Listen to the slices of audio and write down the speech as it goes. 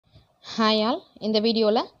Hi all, in the video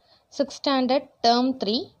la 6th standard term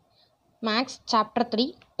 3 max chapter 3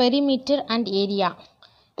 perimeter and area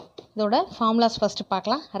இதோட formulas first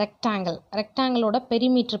பார்க்கலாம். rectangle ஓட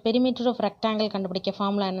perimeter of rectangle கண்டுபிடிக்க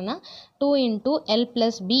formula என்னன்னா 2 into L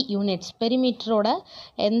plus B units. perimeter ஓட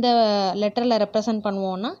எந்த letterல represent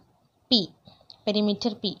பண்ணுவோம்னா P,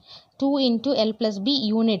 perimeter P. 2 into L plus B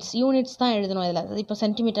units தான் எழுதணும் இதில். இப்போ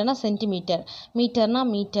சென்டிமீட்டர்னா சென்டிமீட்டர், மீட்டர்னா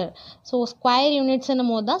மீட்டர். ஸோ ஸ்கொயர் யூனிட்ஸ்னும்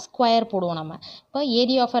போது தான் ஸ்கொயர் போடுவோம் நம்ம. இப்போ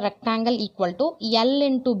area of a rectangle equal to L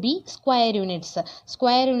into B square units.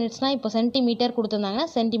 Square யூனிட்ஸ்னால் இப்போ சென்டிமீட்டர் கொடுத்துருந்தாங்கன்னா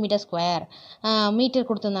சென்டிமீட்டர் ஸ்கொயர், மீட்டர்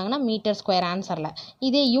கொடுத்துருந்தாங்கன்னா மீட்டர் ஸ்கொயர் ஆன்சரில்.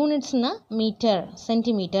 இதே யூனிட்ஸ்னால் மீட்டர்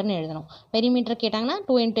சென்டிமீட்டர்னு எழுதணும். பெரிமீட்டர் கேட்டாங்கன்னா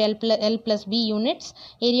 2 into L plus B units.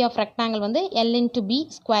 Area of rectangle வந்து L into B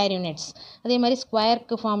square units. அதே மாதிரி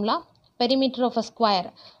ஸ்கொயருக்கு formula perimeter of a square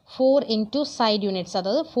 4 into side units,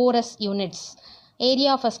 அதாவது 4s units. area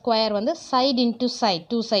of a square வந்து side into side,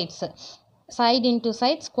 two sides, side into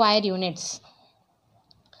side square units.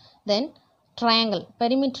 Then triangle,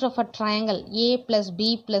 perimeter of a triangle A plus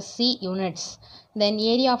B plus C units. Then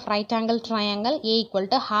area of right angle triangle A equal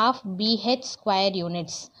to half BH square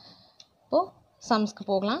units. இப்போ sumsக்கு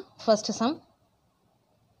போகலாம். First sum,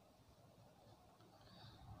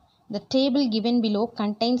 the table given below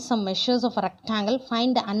contains some measures of a rectangle.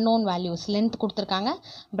 Find the unknown values. length கொடுத்திருக்காங்க,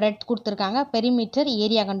 breadth கொடுத்திருக்காங்க, perimeter,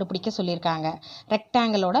 area கண்டுபிடிக்க சொல்லியிருக்காங்க.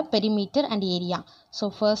 rectangle ஓட perimeter and area. So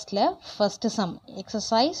first sum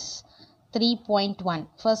exercise 3.1.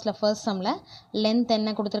 first sumல length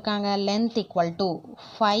என்ன கொடுத்திருக்காங்க, length equal to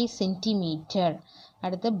 5 cm.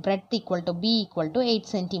 அடுத்து breadth equal to B equal to 8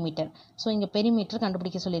 cm. So இங்க perimeter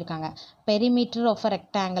கண்டுபிடிக்க சொல்லியிருக்காங்க. perimeter of a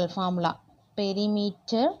rectangle formula,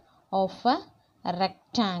 perimeter of a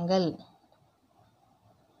rectangle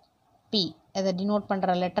P, இதை denote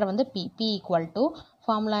பண்ற letter வந்து P. P equal to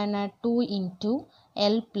formula என்ன, 2 into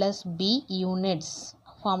L plus B units.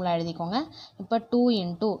 formula எழுதிக்கோங்க. இப்போ 2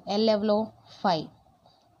 into L எவ்வளோ 5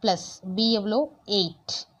 plus B எவ்வளோ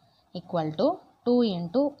 8 equal to 2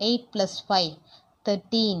 into 8 plus 5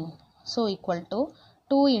 13. so equal to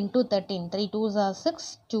 2 into 13, 3 2s are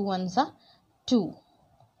 6, 2 1s are 2,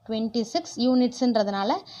 26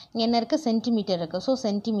 யூனிட்ஸ்ன்றதுனால இங்கே என்ன இருக்குது, சென்டிமீட்டர் இருக்குது. ஸோ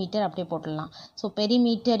சென்டிமீட்டர் அப்படியே போட்டுடலாம். So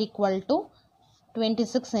perimeter equal to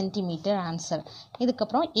 26 centimetre answer.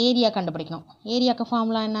 இதுக்கப்புறம் ஏரியா கண்டுபிடிக்கணும். ஏரியாவுக்கு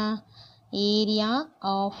ஃபார்முலா என்ன, area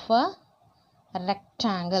of a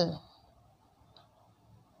rectangle.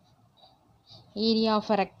 Area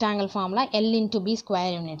of a rectangle formula L into B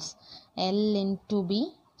square units. L into B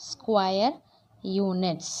square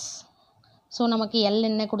units. So நமக்கு L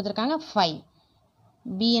என்ன கொடுத்துருக்காங்க 5,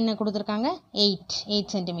 B என்ன கொடுத்துருக்காங்க 8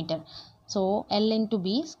 centimetre. So L into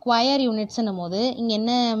B square யூனிட்ஸ்னும் போது இங்கே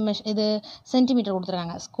என்ன இது சென்டிமீட்டர்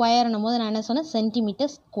கொடுத்துருக்காங்க. ஸ்கொயர்னும் போது நான் என்ன சொன்னேன்,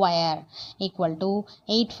 centimetre square equal to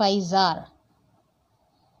 8 5s are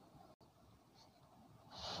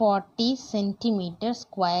 40 centimetre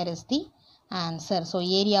square is the answer. So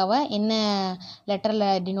ஏரியாவை என்ன லெட்டரில்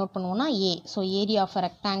டினோட் பண்ணுவோம்னா A. So area of a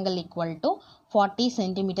rectangle equal to 40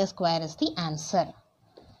 centimetre square is the answer.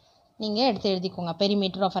 நீங்கள் எடுத்து எழுதிக்கோங்க.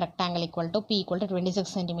 Perimeter of rectangle equal to P equal to 26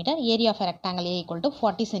 centimetre, area of rectangle A equal to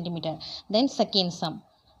 40 centimetre. Then second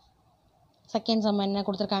sum என்ன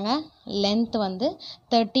கொடுத்துருக்காங்க, length வந்து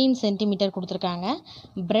 13 centimetre கொடுத்துருக்காங்க,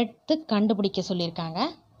 breadth கண்டுபிடிக்க சொல்லியிருக்காங்க,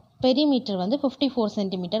 perimeter வந்து 54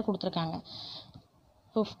 சென்டிமீட்டர் கொடுத்துருக்காங்க,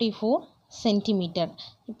 54 சென்டிமீட்டர்.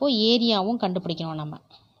 இப்போது ஏரியாவும் கண்டுபிடிக்கணும் நம்ம.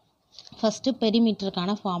 First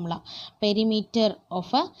பெரிமீட்டருக்கான formula, perimeter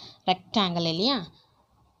of a rectangle இல்லையா,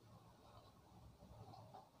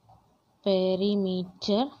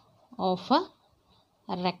 perimeter of a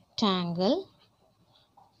rectangle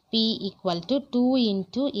P equal to 2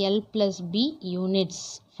 into L plus B units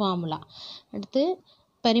formula. அடுத்து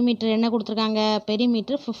பெரிமீட்டர் என்ன கொடுத்துருக்காங்க,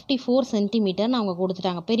 பெரிமீட்டர் 54 சென்டிமீட்டர்னு அவங்க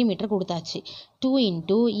கொடுத்துட்டாங்க, பெரிமீட்டர் கொடுத்தாச்சு. 2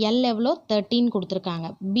 into L எவ்வளோ 13 கொடுத்துருக்காங்க,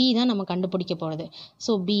 B தான் நம்ம கண்டுபிடிக்க போகிறது.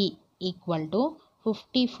 So B equal to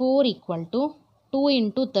 54 equal to 2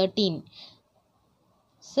 into 13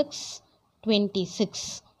 626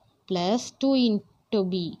 plus 2 into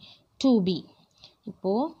B 2B.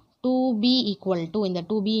 இப்போது 2B equal to இந்த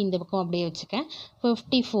 2B இந்த பக்கம் அப்படியே வச்சுக்கேன்,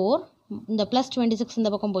 54 இந்த ப்ளஸ் 26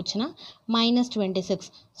 இந்த பக்கம் போச்சுன்னா minus 26.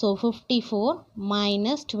 So 54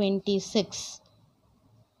 minus 26.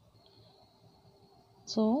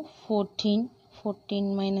 So 14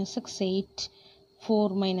 minus 6 8, 4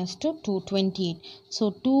 minus 2 2, 28. So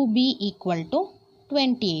 2B equal to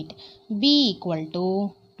 28. B equal to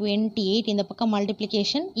 28. இந்த பக்கம்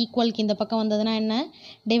மல்டிப்ளிகேஷன், ஈக்குவலுக்கு இந்த பக்கம் வந்ததுன்னா என்ன,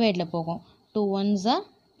 டிவைடில் போகும். 2 1s are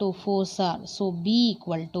 2 4s are. So B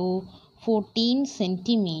equal to 14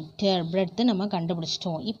 centimetre. Breadth நம்ம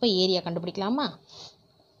கண்டுபிடிச்சிட்டோம். இப்போ area கண்டுபிடிக்கலாமா,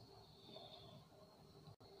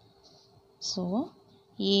 So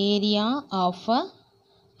area of a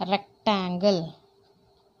rectangle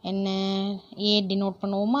என்ன A denote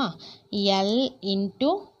பண்ணுவோமா L into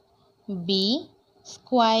B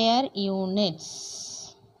square units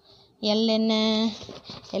L என்ன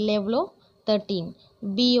L எவ்வளோ 13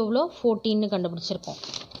 B எவ்வளோ 14 கண்டுபிடிச்சிருக்கோம்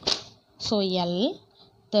so L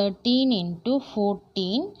 13 into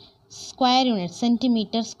 14 square unit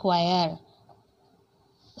centimeter square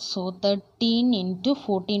so 13 into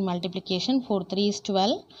 14 multiplication 4 3 is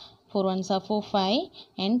 12 4 1s are 4 5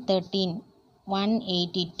 and 13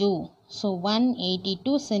 182 so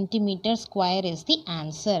 182 centimeter square is the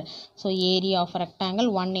answer so area of rectangle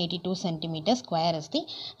 182 centimeter square is the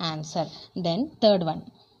answer then third one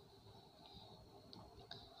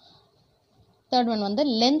வந்து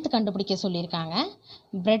length கண்டுபிடிக்க சொல்லியிருக்காங்க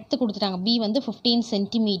breadth கொடுத்துட்டாங்க b வந்து 15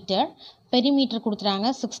 centimeter perimeter கொடுத்துட்டாங்க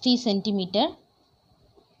 60 centimeter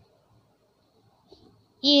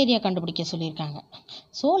area கண்டுபிடிக்க சொல்லியிருக்காங்க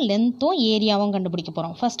so லென்த்தும் ஏரியாவும் கண்டுபிடிக்க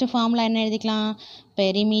போகிறோம் ஃபஸ்ட்டு ஃபார்முலா என்ன எழுதிக்கலாம்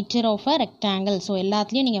perimeter of a rectangle so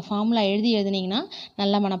எல்லாத்துலேயும் நீங்கள் ஃபார்முலா எழுதினீங்கன்னா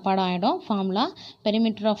நல்ல மனப்பாடம் ஆகிடும் formula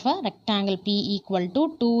perimeter of a rectangle B equal to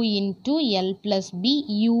 2 into L plus B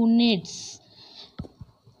units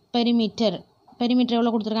perimeter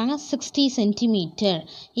எவ்வளோ கொடுத்துருக்காங்க 60 centimetre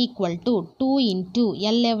equal to 2 into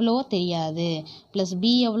L எவ்வளோ தெரியாது ப்ளஸ்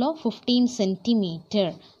பி எவ்வளோ 15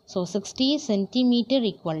 centimetre so 60 centimeter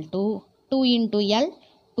equal to 2 into L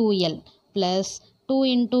 2L plus 2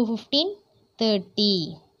 into 15 30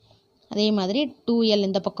 அதே மாதிரி 2L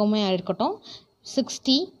இந்த பக்கமே இருக்கட்டும்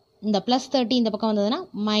 60 இந்த plus 30 இந்த பக்கம் வந்ததுன்னா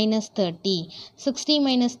minus 30 60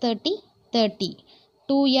 minus 30 30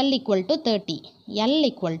 2L equal to 30 L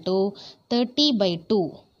equal to 30 by 2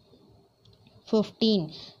 15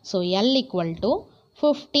 so L equal to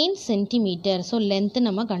 15 centimeter so length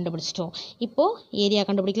நம்ம கண்டுபிடிச்சிட்டோம் இப்போ area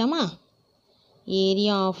கண்டுபிடிக்கலாமா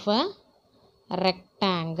area of a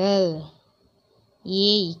rectangle A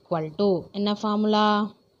equal to என்ன formula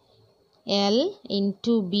L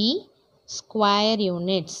into B square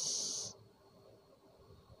units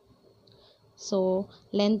so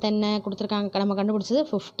length என்ன கொடுத்துருக்காங்க நம்ம கண்டுபிடிச்சது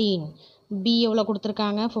 15 B எவ்வளோ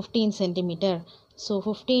கொடுத்துருக்காங்க 15 centimeter so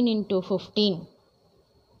 15 into 15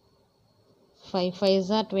 5 5s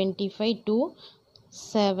are 25 2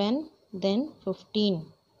 7 then 15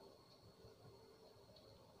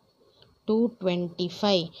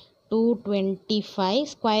 225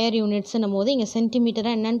 square யூனிட்ஸ்னும் போது இங்கே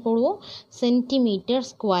சென்டிமீட்டராக என்னன்னு போடுவோம் சென்டிமீட்டர்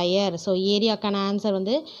ஸ்கொயர் ஸோ ஏரியாக்கான ஆன்சர்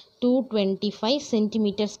வந்து 225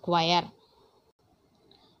 சென்டிமீட்டர் ஸ்கொயர்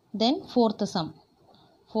தென் ஃபோர்த்து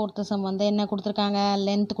சம் வந்து என்ன கொடுத்துருக்காங்க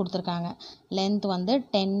லென்த் கொடுத்துருக்காங்க லென்த் வந்து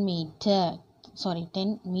 10 மீட்டர்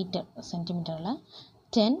சென்டிமீட்டரில்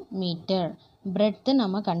 10 மீட்டர் பிரெட்த்து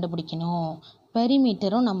நம்ம கண்டுபிடிக்கணும்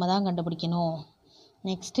பெரிமீட்டரும் நம்ம தான் கண்டுபிடிக்கணும்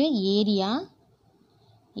next area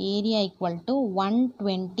equal to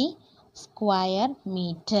 120 square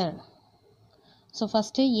metre so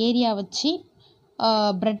first area வச்சு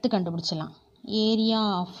பிரெட்த்து கண்டுபிடிச்சிடலாம் area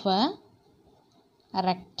of a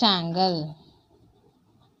rectangle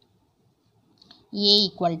A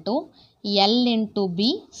equal to L into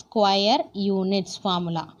B square units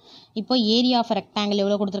formula இப்போ ஏரியா ஆஃப் ரெக்டாங்கிள்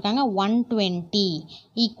எவ்வளோ கொடுத்துருக்காங்க 120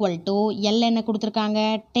 ஈக்குவல் டு எல் என்ன கொடுத்துருக்காங்க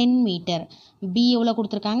 10 மீட்டர் பி எவ்வளோ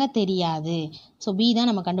கொடுத்துருக்காங்க தெரியாது ஸோ பி தான்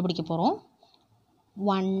நம்ம கண்டுபிடிக்க போகிறோம்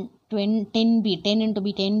 10 into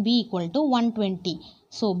B 10B equal to 120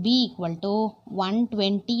 so B equal to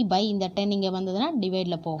 120 by இந்த 10 இங்கே வந்ததுன்னா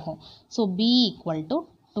டிவைடில் போகும் so B equal to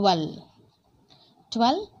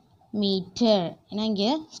 12 metre ஏன்னா இங்கே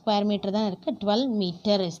ஸ்கொயர் மீட்டர் தான் இருக்குது 12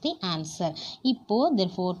 மீட்டர் இஸ் தி ஆன்சர் இப்போது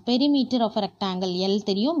therefore perimeter of a rectangle L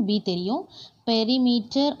தெரியும் பி தெரியும்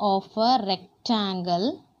perimeter of a rectangle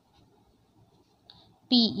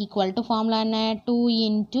P equal to formula என்ன 2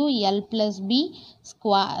 into L plus B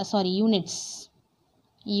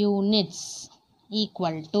units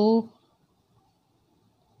equal to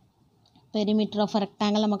perimeter of a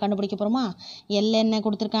rectangle நம்ம கண்டுபிடிக்க போகிறோமா L என்ன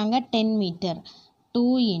கொடுத்துருக்காங்க 10 metre 2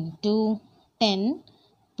 into 10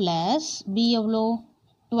 plus B எவ்வளோ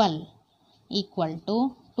 12 equal to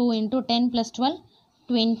 2 into 10 plus 12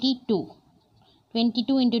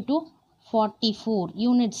 22 into 2 44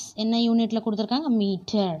 units என்ன யூனிட்டில் கொடுத்துருக்காங்க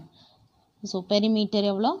மீட்டர் ஸோ பெரிமீட்டர்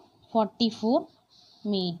எவ்வளோ 44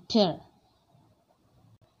 மீட்டர்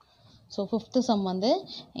ஸோ ஃபிஃப்த்து சம் வந்து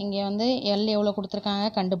இங்கே வந்து எல் எவ்வளோ கொடுத்துருக்காங்க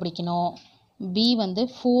கண்டுபிடிக்கணும் பி வந்து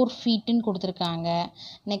 4 ஃபீட்டுன்னு கொடுத்துருக்காங்க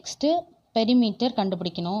நெக்ஸ்ட்டு பெரிமீட்டர்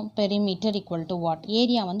கண்டுபிடிக்கணும் perimeter equal to what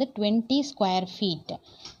area வந்து 20 ஸ்கொயர் ஃபீட்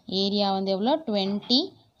ஏரியா வந்து எவ்வளோ 20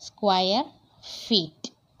 ஸ்கொயர் ஃபீட்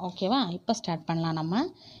ஓகேவா இப்போ ஸ்டார்ட் பண்ணலாம் நம்ம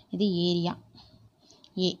இது ஏரியா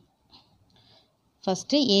ஏ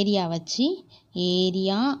ஃபஸ்ட்டு ஏரியா வச்சு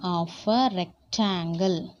area of a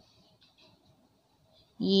rectangle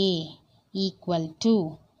A equal to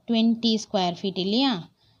 20 square feet இல்லையா,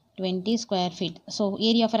 20 square feet. So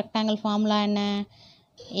area of rectangle formula என்ன,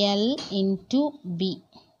 L into B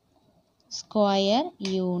square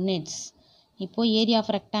units. இப்போது ஏரியா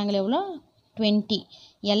ஆஃப் ரெக்டாங்கிள் எவ்வளோ 20,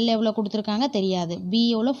 எல் எவ்வளோ கொடுத்துருக்காங்க தெரியாது, பி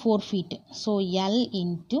எவ்வளோ 4 feet. So L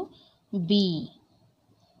into B,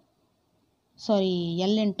 sorry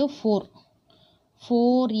L into 4,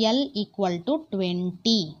 4L equal to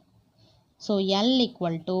 20. So L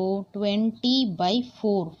equal to 20 by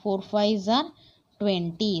 4, 4 5s are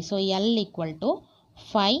 20. So L equal to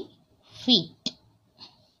 5 feet.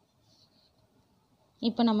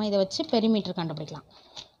 இப்போ நம்ம இதை வச்சு பெரிமீட்டர் கண்டுபிடிக்கலாம்.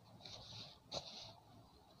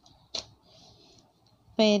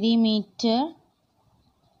 Perimeter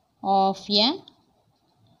of a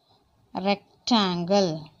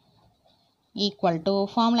rectangle equal to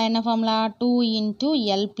formula என்ன formula 2 into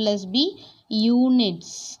L plus B units.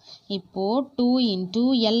 இப்போ 2 into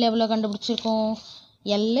L எவ்வளோ கண்டுபிடிச்சிருக்கோம்,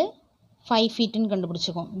 L 5 ஃபீட்டுன்னு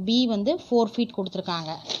கண்டுபிடிச்சிருக்கோம், B வந்து 4 ஃபீட்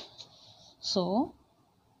கொடுத்துருக்காங்க. So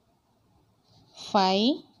 5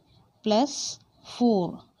 plus 4,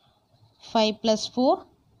 5 plus 4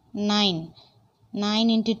 9,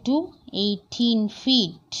 9 into 2 18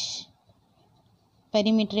 feet.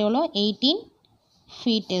 Perimeter எவ்வளோ 18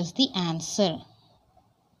 feet is the answer.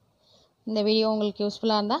 இந்த வீடியோ உங்களுக்கு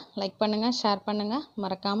யூஸ்ஃபுல்லாக இருந்தால் லைக் பண்ணுங்கள், ஷேர் பண்ணுங்கள்,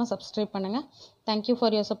 மறக்காமல் சப்ஸ்கிரைப் பண்ணுங்கள். Thank you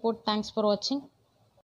for your support. Thanks for வாட்சிங்.